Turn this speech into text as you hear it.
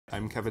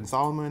I'm Kevin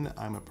Solomon.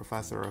 I'm a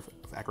professor of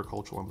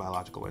agricultural and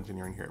biological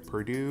engineering here at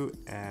Purdue,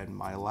 and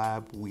my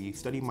lab, we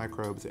study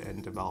microbes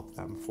and develop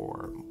them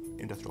for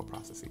industrial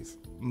processes.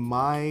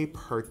 My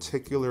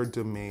particular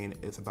domain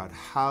is about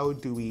how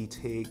do we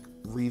take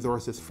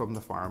resources from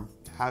the farm,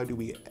 how do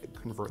we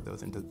convert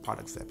those into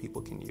products that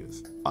people can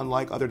use.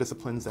 Unlike other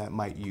disciplines that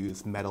might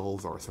use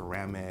metals or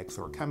ceramics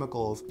or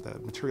chemicals, the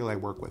material I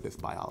work with is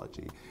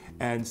biology.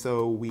 And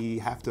so we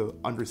have to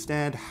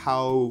understand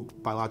how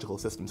biological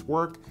systems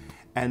work,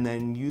 and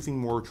then using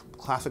more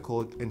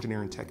classical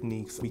engineering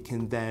techniques, we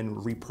can then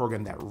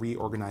reprogram that,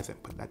 reorganize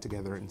it, put that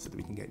together, and so that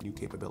we can get new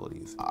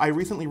capabilities. I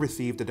recently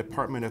received the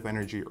Department of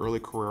Energy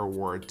Early Career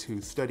Award to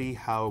study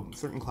how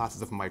certain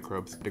classes of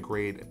microbes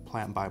degrade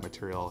plant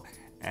biomaterial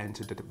and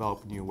to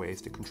develop new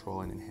ways to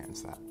control and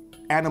enhance that.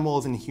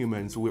 Animals and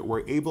humans,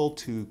 we're able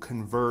to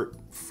convert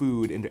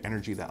food into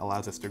energy that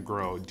allows us to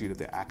grow due to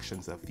the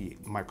actions of the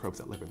microbes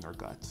that live in their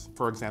guts.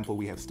 For example,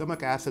 we have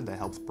stomach acid that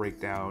helps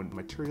break down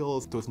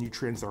materials. Those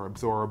nutrients are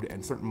absorbed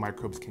and certain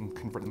microbes can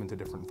convert them into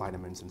different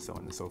vitamins and so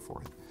on and so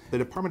forth. The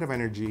Department of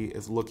Energy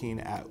is looking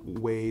at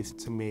ways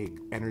to make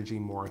energy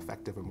more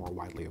effective and more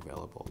widely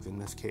available. In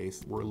this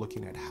case, we're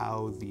looking at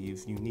how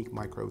these unique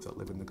microbes that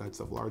live in the guts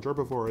of large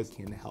herbivores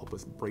can help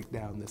us break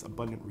down this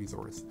abundant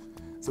resource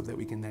so that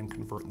we can then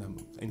convert them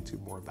into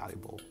more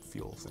valuable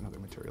fuels and other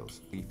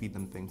materials. We feed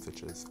them things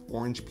such as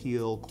orange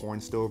peel,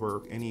 corn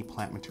stover, any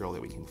plant material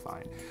that we can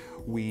find.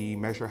 We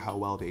measure how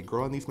well they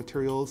grow on these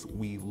materials.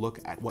 We look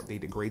at what they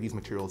degrade these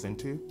materials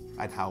into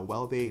and how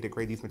well they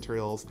degrade these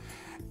materials.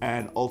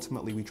 And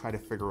ultimately, we try to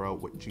figure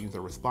out what genes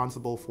are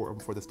responsible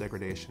for this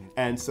degradation.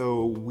 And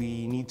so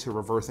we need to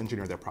reverse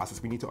engineer that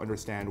process. We need to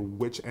understand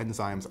which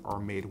enzymes are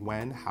made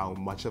when, how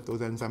much of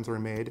those enzymes are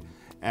made,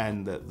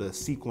 and the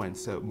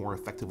sequence to more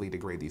effectively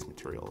degrade these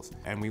materials.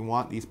 And we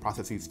want these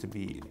processes to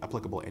be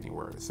applicable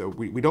anywhere. So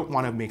we don't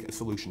want to make a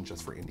solution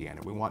just for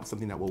Indiana. We want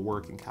something that will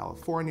work in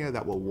California,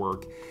 that will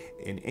work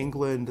in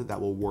England, that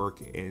will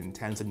work in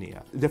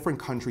Tanzania. Different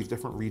countries,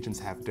 different regions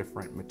have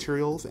different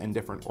materials, and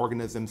different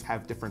organisms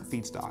have different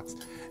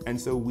feedstocks. And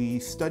so we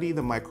study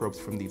the microbes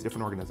from these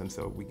different organisms.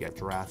 So we get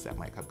giraffes that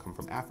might have come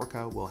from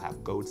Africa. We'll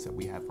have goats that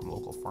we have from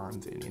local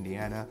farms in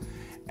Indiana.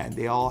 And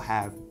they all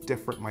have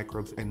different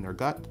microbes in their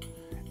gut.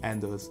 And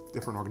those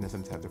different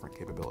organisms have different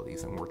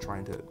capabilities, and we're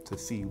trying to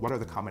see what are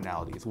the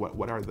commonalities,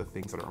 what are the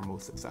things that are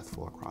most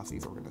successful across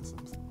these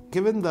organisms.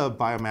 Given the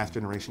biomass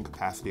generation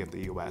capacity of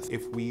the US,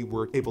 if we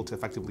were able to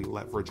effectively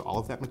leverage all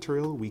of that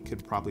material, we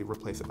could probably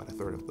replace about a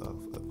third of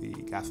the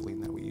gasoline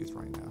that we use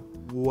right now.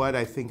 What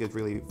I think is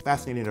really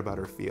fascinating about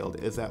our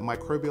field is that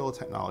microbial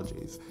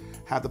technologies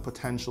have the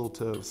potential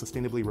to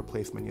sustainably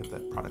replace many of the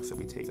products that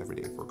we take every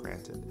day for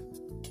granted.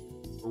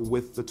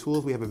 With the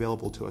tools we have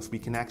available to us, we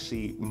can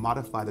actually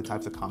modify the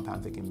types of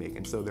compounds they can make.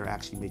 And so they're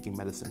actually making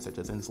medicines such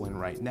as insulin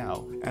right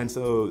now. And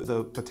so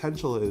the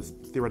potential is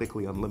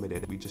theoretically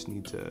unlimited. We just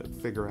need to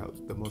figure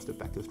out the most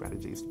effective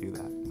strategies to do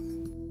that.